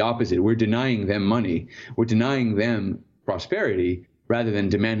sense the opposite. We're denying them money. We're denying them prosperity rather than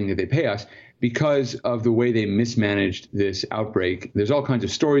demanding that they pay us because of the way they mismanaged this outbreak. There's all kinds of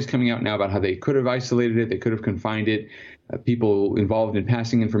stories coming out now about how they could have isolated it. They could have confined it. People involved in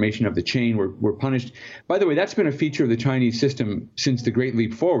passing information up the chain were punished. By the way, that's been a feature of the Chinese system since the Great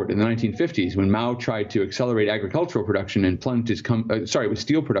Leap Forward in the 1950s, when Mao tried to accelerate agricultural production and plunged his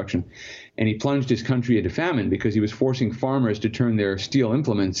steel production, and he plunged his country into famine because he was forcing farmers to turn their steel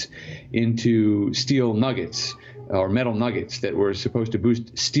implements into steel nuggets or metal nuggets that were supposed to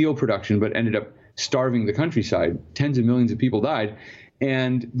boost steel production, but ended up starving the countryside. Tens of millions of people died.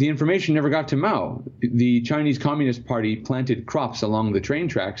 And the information never got to Mao. The Chinese Communist Party planted crops along the train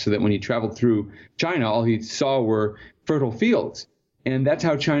tracks so that when he traveled through China, all he saw were fertile fields. And that's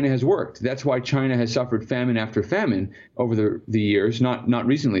how China has worked. That's why China has suffered famine after famine over the years, not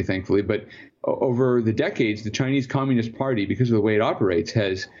recently, thankfully, but over the decades. The Chinese Communist Party, because of the way it operates,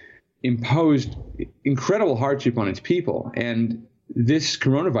 has imposed incredible hardship on its people. And this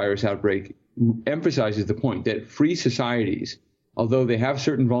coronavirus outbreak emphasizes the point that free societies, although they have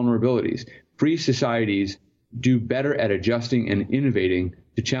certain vulnerabilities, free societies do better at adjusting and innovating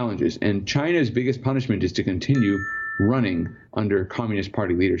to challenges. And China's biggest punishment is to continue running under Communist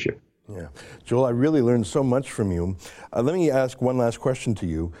Party leadership. Yeah. Joel, I really learned so much from you. Let me ask one last question to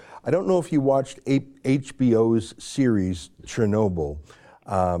you. I don't know if you watched HBO's series Chernobyl.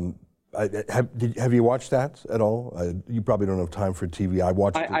 Have you watched that at all? You probably don't have time for TV. I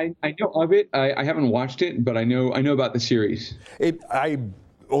watched it. I know of it. I haven't watched it, but I know about the series. I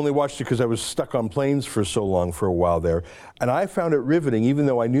only watched it because I was stuck on planes for so long for a while there, and I found it riveting. Even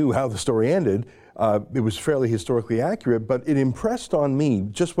though I knew how the story ended, it was fairly historically accurate. But it impressed on me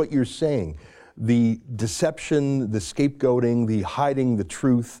just what you're saying: the deception, the scapegoating, the hiding the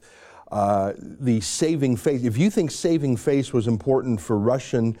truth. The saving face. If you think saving face was important for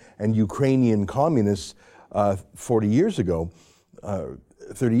Russian and Ukrainian communists 40 years ago,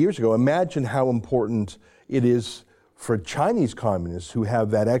 30 years ago, imagine how important it is for Chinese communists who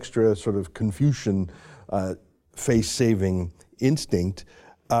have that extra sort of Confucian face-saving instinct.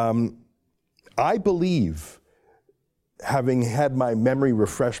 I believe, having had my memory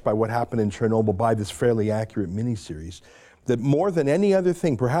refreshed by what happened in Chernobyl by this fairly accurate miniseries, that more than any other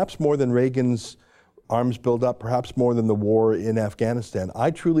thing, perhaps more than Reagan's arms buildup, perhaps more than the war in Afghanistan,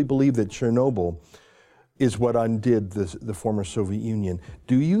 I truly believe that Chernobyl is what undid the former Soviet Union.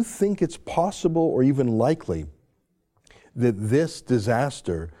 Do you think it's possible or even likely that this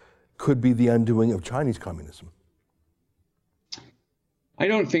disaster could be the undoing of Chinese communism? I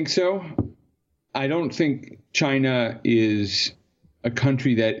don't think so. I don't think China is a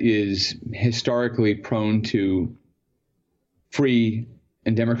country that is historically prone to free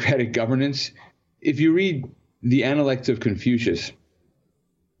and democratic governance. If you read the Analects of Confucius,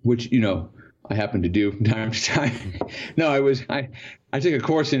 which, I happen to do from time to time. No, I took a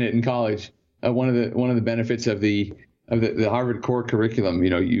course in it in college. One of the benefits of the Harvard core curriculum,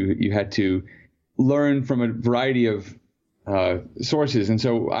 you had to learn from a variety of sources. And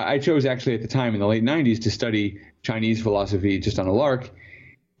so I chose actually at the time in the late 90s to study Chinese philosophy just on a lark.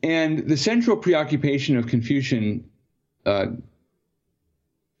 And the central preoccupation of Confucian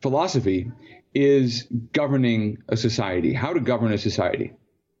philosophy is governing a society, how to govern a society.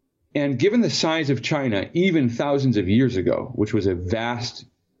 And given the size of China, even thousands of years ago, which was a vast,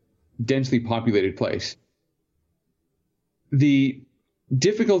 densely populated place, the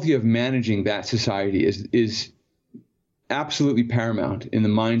difficulty of managing that society is absolutely paramount in the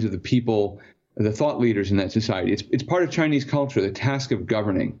minds of the people, the thought leaders in that society. It's part of Chinese culture, the task of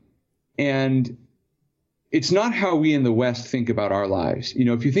governing. And it's not how we in the West think about our lives.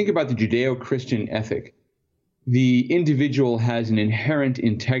 If you think about the Judeo-Christian ethic, the individual has an inherent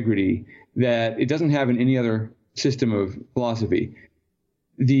integrity that it doesn't have in any other system of philosophy.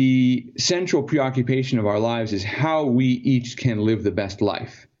 The central preoccupation of our lives is how we each can live the best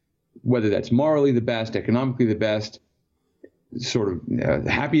life, whether that's morally the best, economically the best, sort of the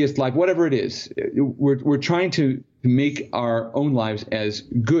happiest life, whatever it is. We're trying to make our own lives as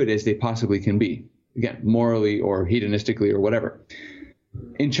good as they possibly can be. Again, morally or hedonistically or whatever.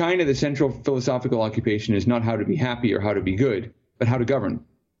 In China, the central philosophical occupation is not how to be happy or how to be good, but how to govern.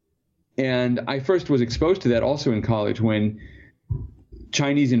 And I first was exposed to that also in college when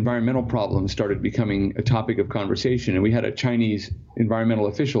Chinese environmental problems started becoming a topic of conversation. And we had a Chinese environmental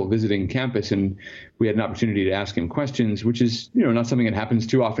official visiting campus, and we had an opportunity to ask him questions, which is, not something that happens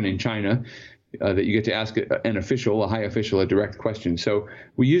too often in China. That you get to ask an official, a high official, a direct question. So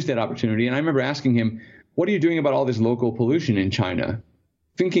we used that opportunity. And I remember asking him, what are you doing about all this local pollution in China?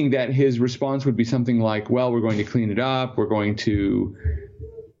 Thinking that his response would be something like, well, we're going to clean it up. We're going to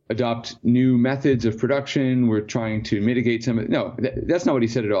adopt new methods of production. We're trying to mitigate some of it. No, that's not what he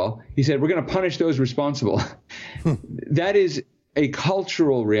said at all. He said, we're going to punish those responsible. That is a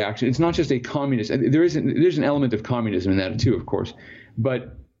cultural reaction. It's not just a communist. There's an element of communism in that too, of course.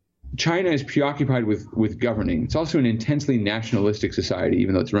 But China is preoccupied with governing. It's also an intensely nationalistic society,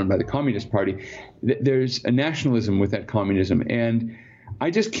 even though it's run by the Communist Party. There's a nationalism with that communism. And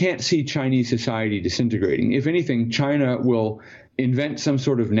I just can't see Chinese society disintegrating. If anything, China will invent some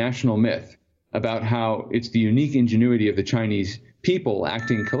sort of national myth about how it's the unique ingenuity of the Chinese people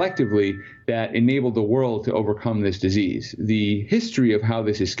acting collectively that enabled the world to overcome this disease. The history of how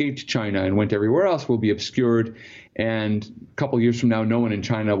this escaped China and went everywhere else will be obscured, and a couple of years from now, no one in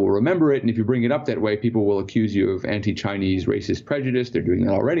China will remember it. And if you bring it up that way, people will accuse you of anti-Chinese racist prejudice. They're doing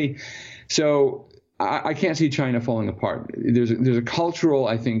that already. So I can't see China falling apart. There's a cultural,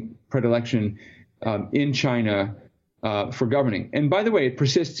 I think, predilection in China for governing. And by the way, it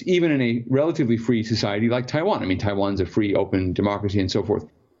persists even in a relatively free society like Taiwan. I mean, Taiwan's a free, open democracy and so forth.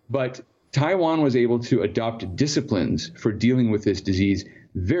 But Taiwan was able to adopt disciplines for dealing with this disease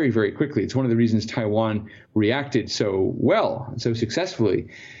very, very quickly. It's one of the reasons Taiwan reacted so well, so successfully.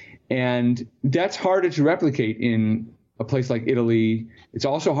 And that's harder to replicate in a place like Italy. It's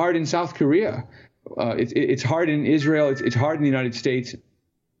also hard in South Korea. It's hard in Israel. It's hard in the United States.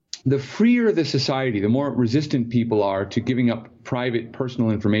 the freer the society, the more resistant people are to giving up private, personal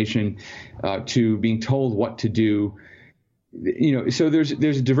information, to being told what to do. So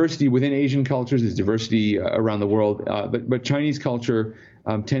there's diversity within Asian cultures, there's diversity around the world, but Chinese culture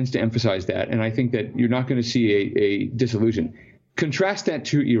tends to emphasize that, and I think that you're not going to see a disillusion. Contrast that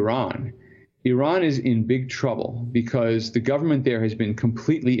to Iran. Iran is in big trouble because the government there has been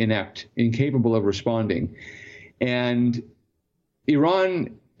completely inept, incapable of responding, and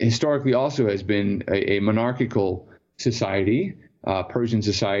Iran historically also has been a monarchical society, Persian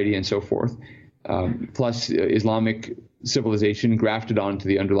society and so forth, plus Islamic civilization grafted onto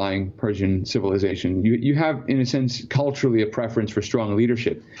the underlying Persian civilization. You have, in a sense, culturally a preference for strong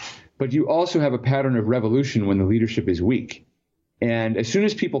leadership, but you also have a pattern of revolution when the leadership is weak. And as soon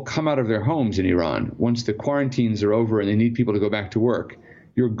as people come out of their homes in Iran, once the quarantines are over and they need people to go back to work,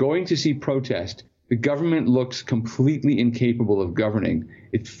 you're going to see protest. The government looks completely incapable of governing.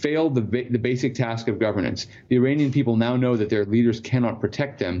 It failed the basic task of governance. The Iranian people now know that their leaders cannot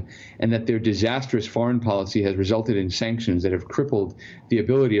protect them and that their disastrous foreign policy has resulted in sanctions that have crippled the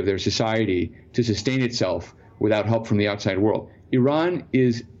ability of their society to sustain itself without help from the outside world. Iran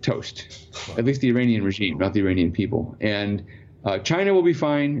is toast, at least the Iranian regime, not the Iranian people. And China will be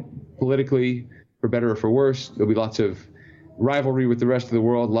fine politically, for better or for worse. There'll be lots of rivalry with the rest of the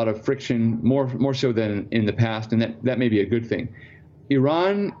world, a lot of friction, more so than in the past, and that may be a good thing.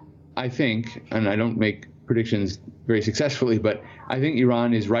 Iran, I think, and I don't make predictions very successfully, but I think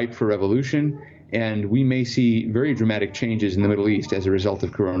Iran is ripe for revolution, and we may see very dramatic changes in the Middle East as a result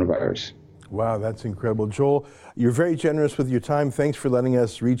of coronavirus. Wow, that's incredible. Joel, you're very generous with your time. Thanks for letting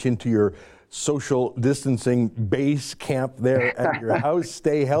us reach into your social distancing base camp there at your house.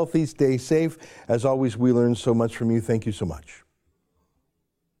 Stay healthy, stay safe. As always, we learn so much from you. Thank you so much.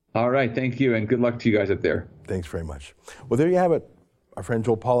 All right, thank you, and good luck to you guys up there. Thanks very much. Well, there you have it. Our friend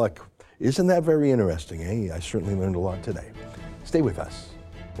Joel Pollak. Isn't that very interesting, eh? I certainly learned a lot today. Stay with us.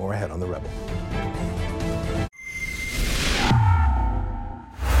 More ahead on The Rebel.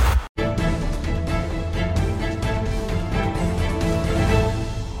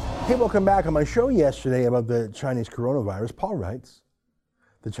 Hey, welcome back. On my show yesterday about the Chinese coronavirus, Paul writes,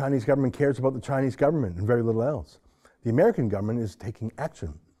 the Chinese government cares about the Chinese government and very little else. The American government is taking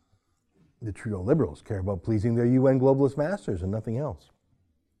action. The Trudeau Liberals care about pleasing their UN globalist masters and nothing else.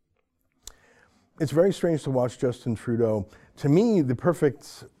 It's very strange to watch Justin Trudeau. To me, the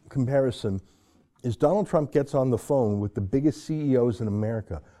perfect comparison is Donald Trump gets on the phone with the biggest CEOs in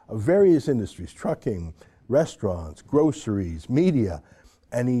America of various industries, trucking, restaurants, groceries, media,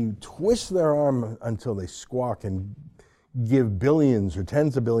 and he twists their arm until they squawk and give billions or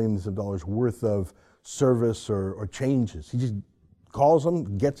tens of billions of dollars worth of service or changes. He just calls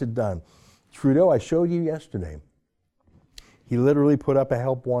them, gets it done. Trudeau, I showed you yesterday, he literally put up a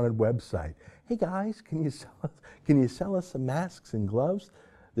help wanted website. Hey guys, can you sell us some masks and gloves?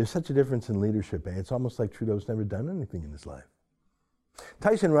 There's such a difference in leadership, eh? It's almost like Trudeau's never done anything in his life.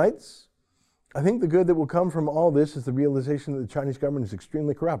 Tyson writes, I think the good that will come from all this is the realization that the Chinese government is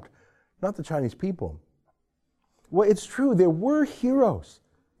extremely corrupt, not the Chinese people. Well, it's true, there were heroes.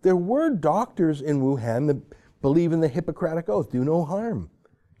 There were doctors in Wuhan that believe in the Hippocratic Oath, do no harm.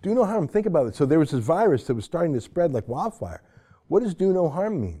 Do no harm, think about it. So there was this virus that was starting to spread like wildfire. What does do no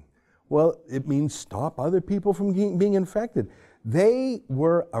harm mean? Well, it means stop other people from being infected. They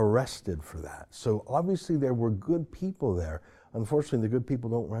were arrested for that. So obviously there were good people there. Unfortunately, the good people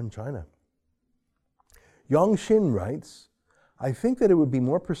don't run China. Yang Xin writes, I think that it would be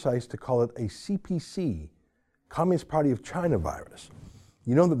more precise to call it a CPC, Communist Party of China virus.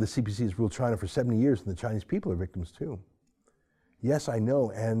 You know that the CPC has ruled China for 70 years and the Chinese people are victims too. Yes, I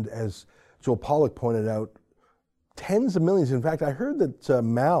know, and as Joel Pollak pointed out, tens of millions. In fact, I heard that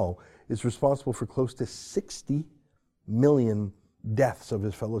Mao is responsible for close to 60 million deaths of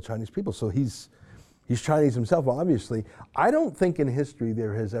his fellow Chinese people. So he's Chinese himself, obviously. I don't think in history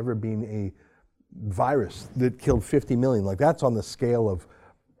there has ever been a virus that killed 50 million. Like that's on the scale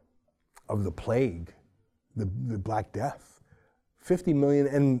of the plague, the Black Death. 50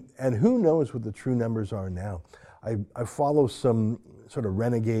 million, and who knows what the true numbers are now. I follow some sort of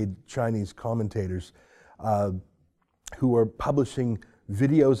renegade Chinese commentators who are publishing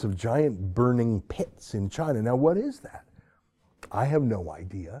videos of giant burning pits in China. Now, what is that? I have no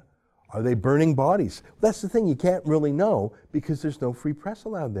idea. Are they burning bodies? That's the thing, you can't really know because there's no free press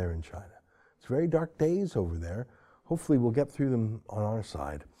allowed there in China. It's very dark days over there. Hopefully we'll get through them on our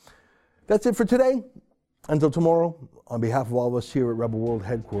side. That's it for today. Until tomorrow, on behalf of all of us here at Rebel World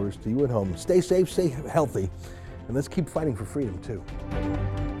Headquarters, to you at home, stay safe, stay healthy, and let's keep fighting for freedom too.